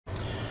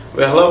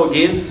Well, hello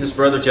again. This is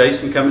Brother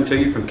Jason coming to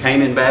you from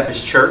Canaan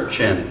Baptist Church.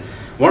 And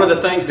one of the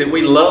things that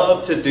we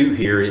love to do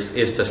here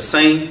is to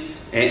sing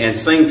and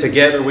sing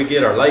together. We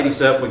get our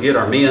ladies up, we get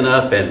our men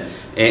up,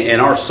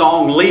 and our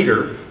song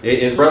leader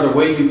is Brother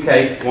William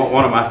Cake,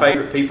 one of my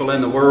favorite people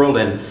in the world.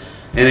 And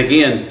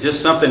again,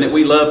 just something that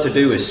we love to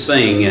do is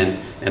sing.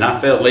 And I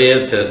felt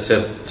led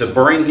to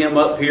bring him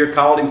up here,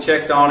 called him,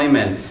 checked on him,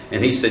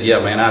 and he said,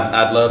 yeah, man,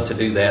 I'd love to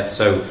do that.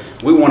 So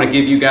we want to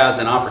give you guys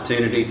an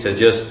opportunity to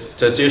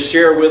just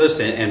share with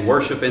us and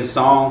worship in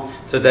song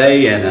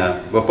today.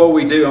 And before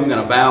we do, I'm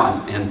going to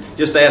bow and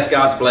just ask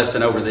God's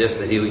blessing over this,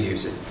 that He'll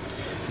use it.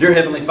 Dear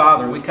Heavenly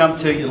Father, we come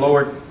to you,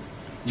 Lord.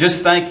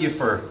 Just thank you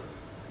for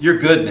your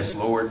goodness,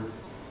 Lord.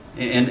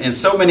 And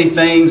so many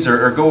things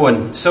are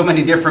going so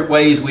many different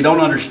ways. We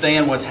don't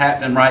understand what's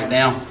happening right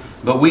now.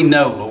 But we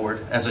know,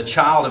 Lord, as a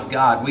child of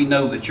God, we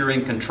know that you're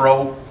in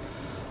control,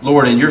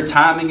 Lord, and your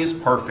timing is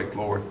perfect,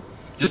 Lord.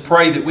 Just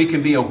pray that we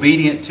can be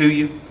obedient to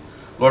you.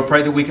 Lord,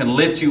 pray that we can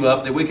lift you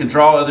up, that we can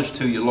draw others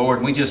to you, Lord.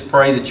 And we just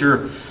pray that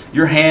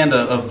your hand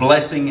of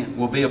blessing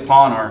will be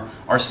upon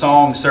our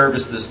song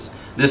service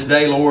this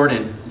day, Lord.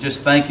 And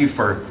just thank you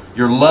for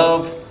your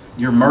love,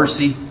 your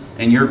mercy,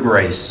 and your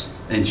grace.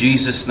 In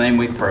Jesus' name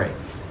we pray.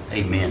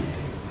 Amen.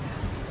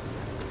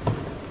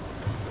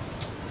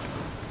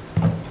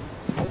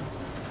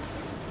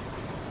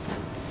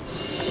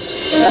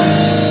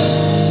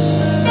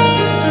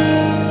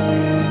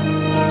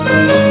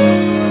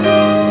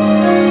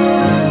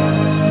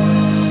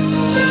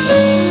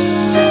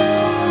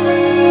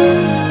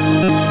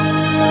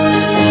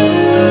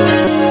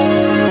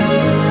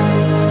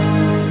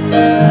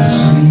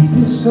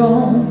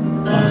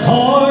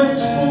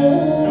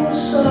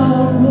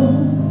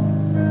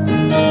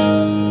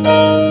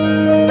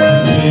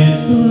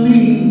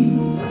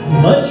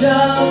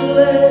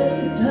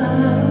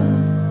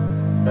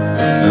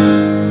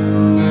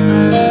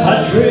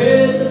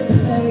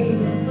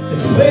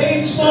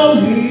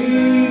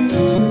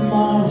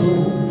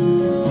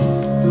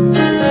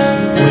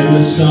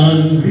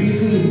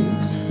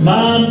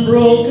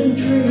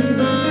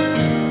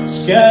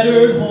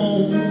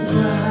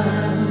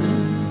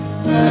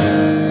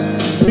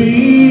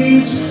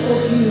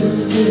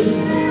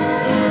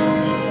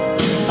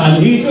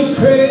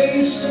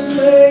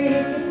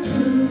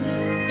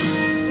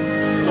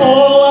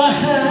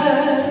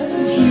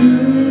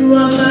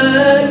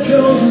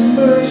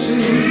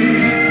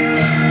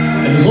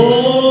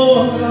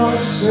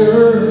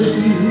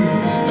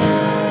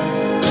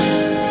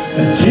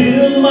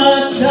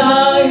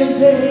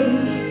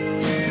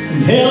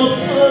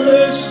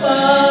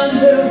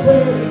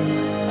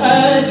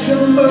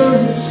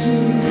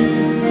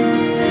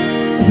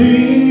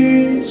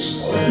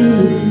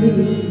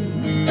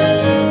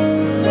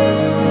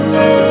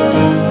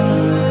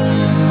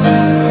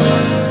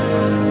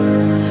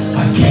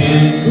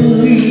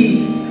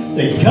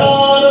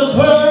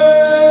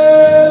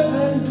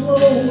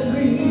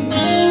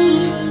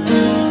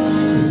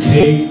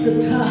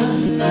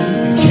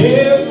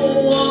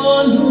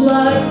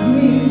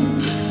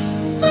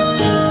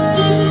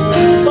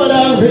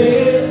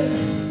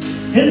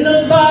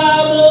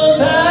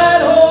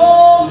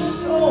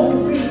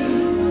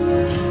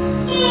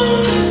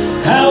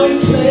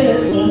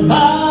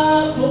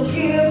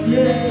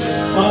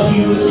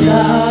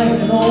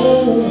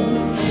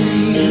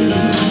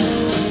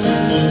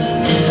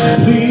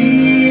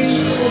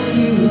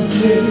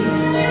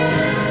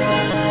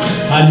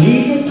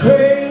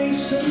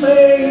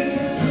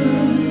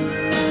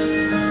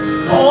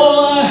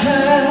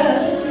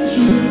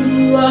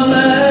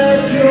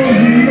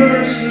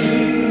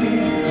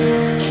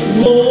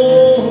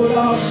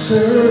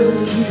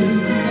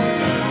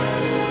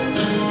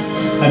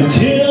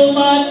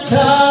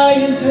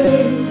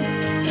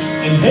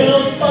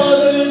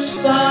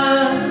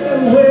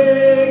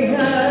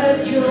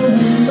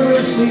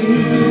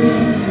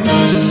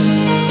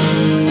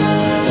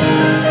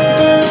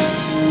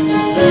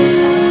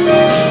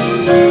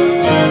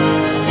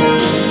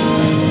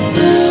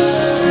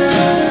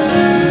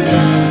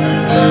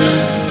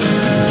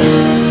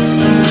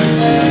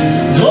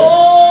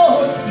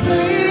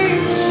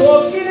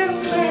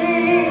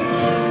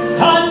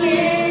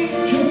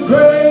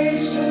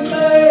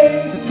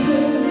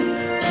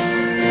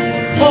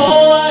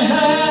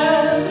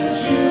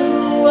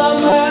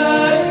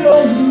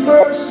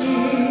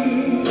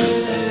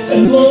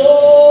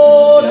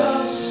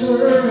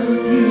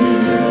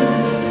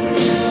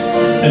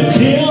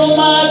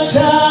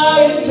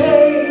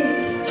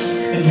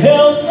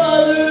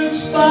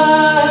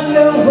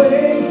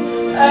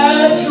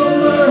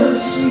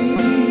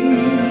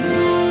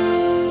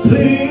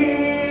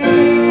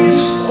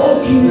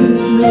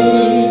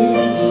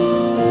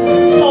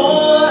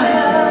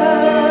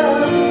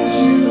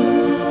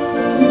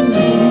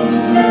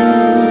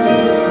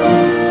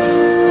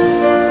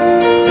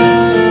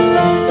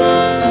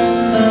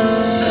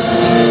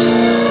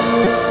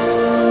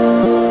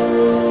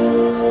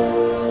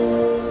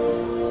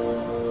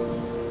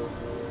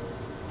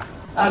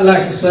 I'd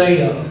like to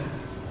say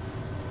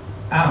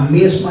I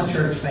miss my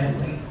church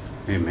family.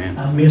 Amen.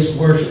 I miss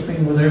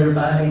worshiping with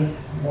everybody.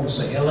 I want to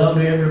say hello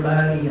to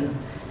everybody and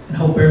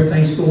hope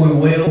everything's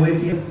going well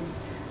with you.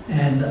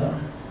 And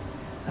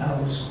I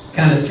was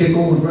kind of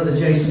tickled when Brother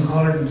Jason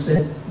hollered and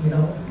said, you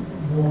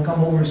want to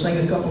come over and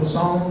sing a couple of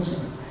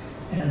songs.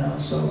 And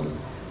so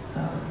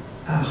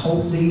I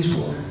hope these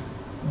will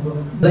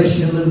bless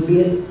you a little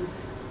bit.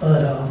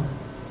 But I'm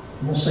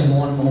going to sing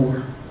one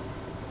more.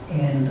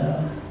 And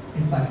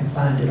if I can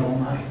find it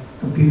on my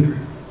computer.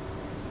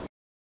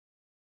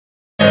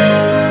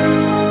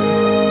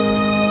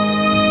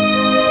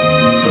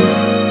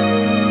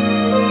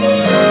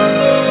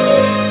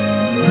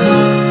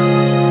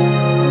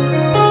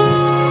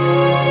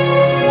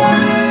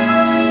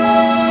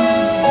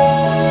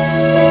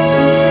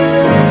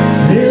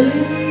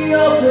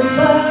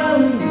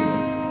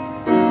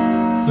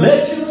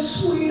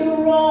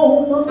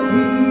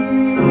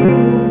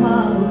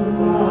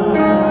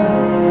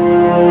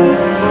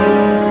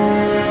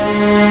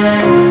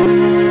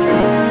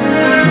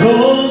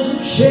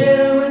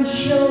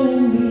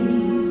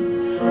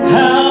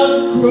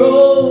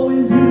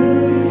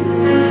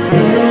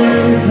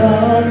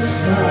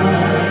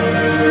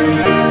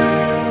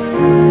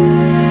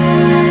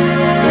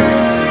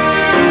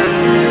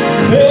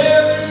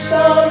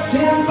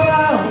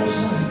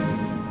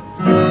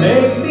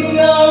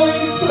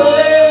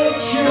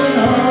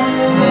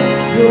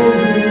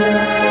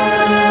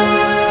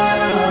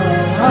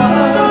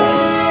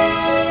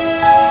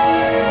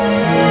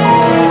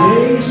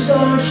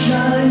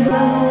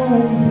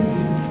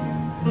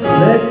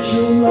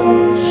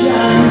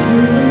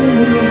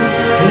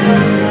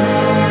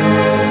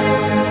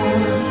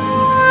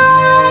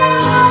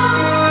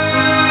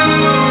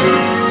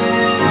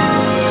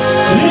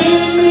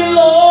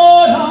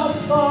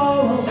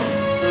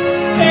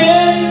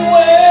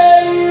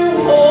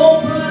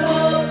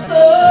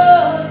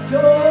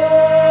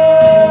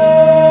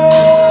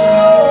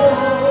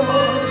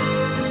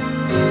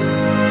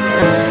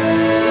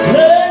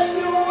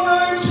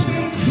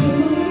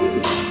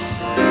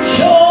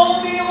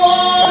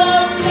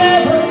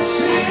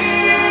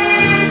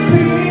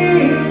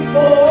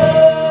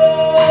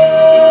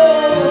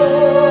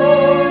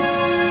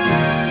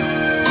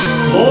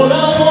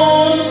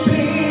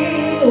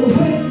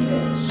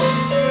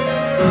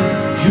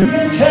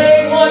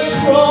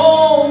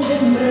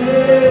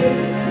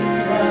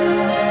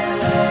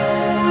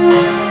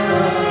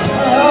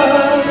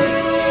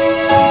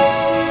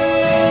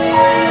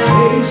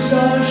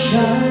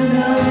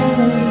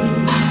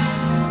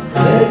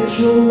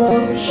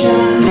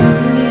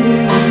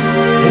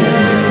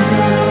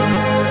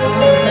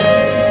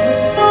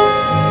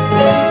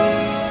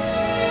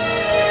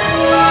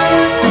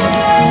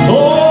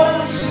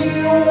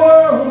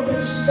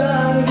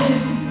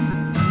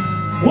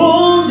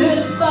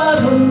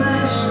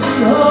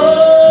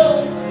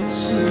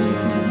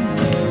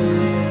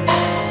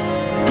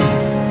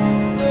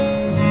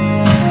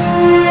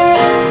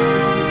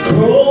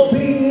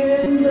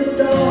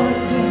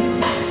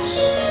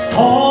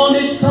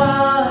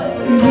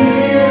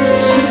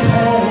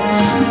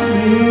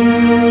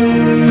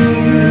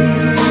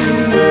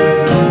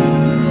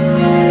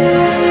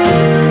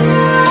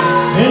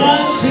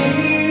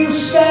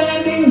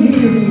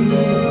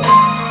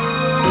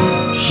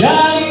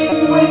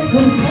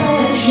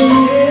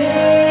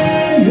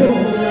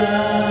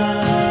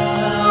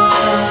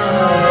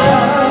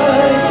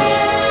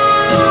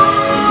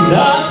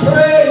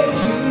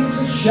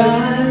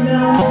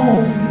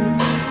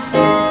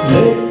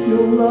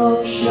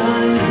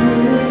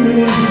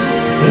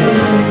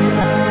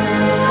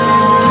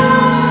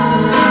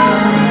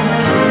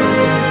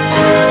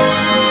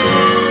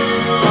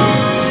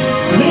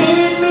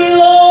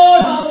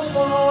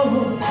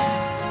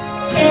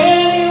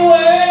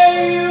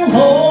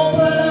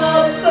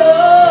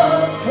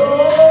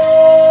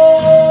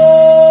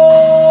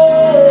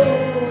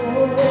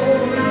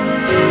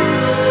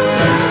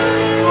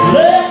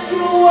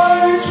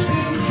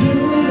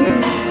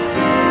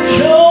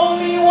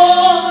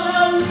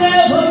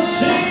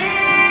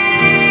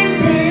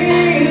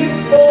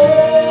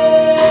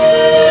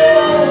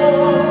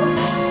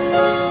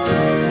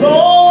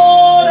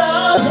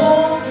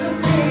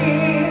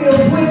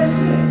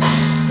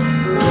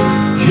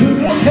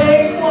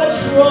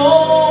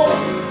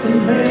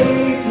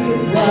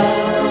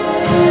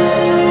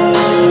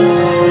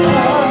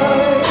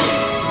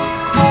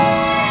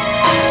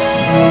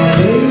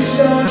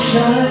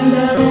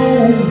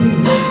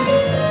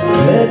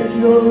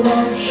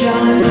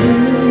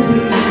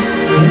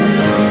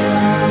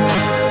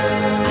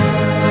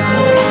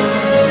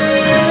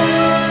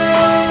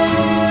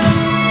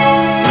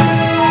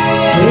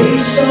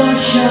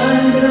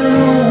 Shine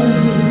down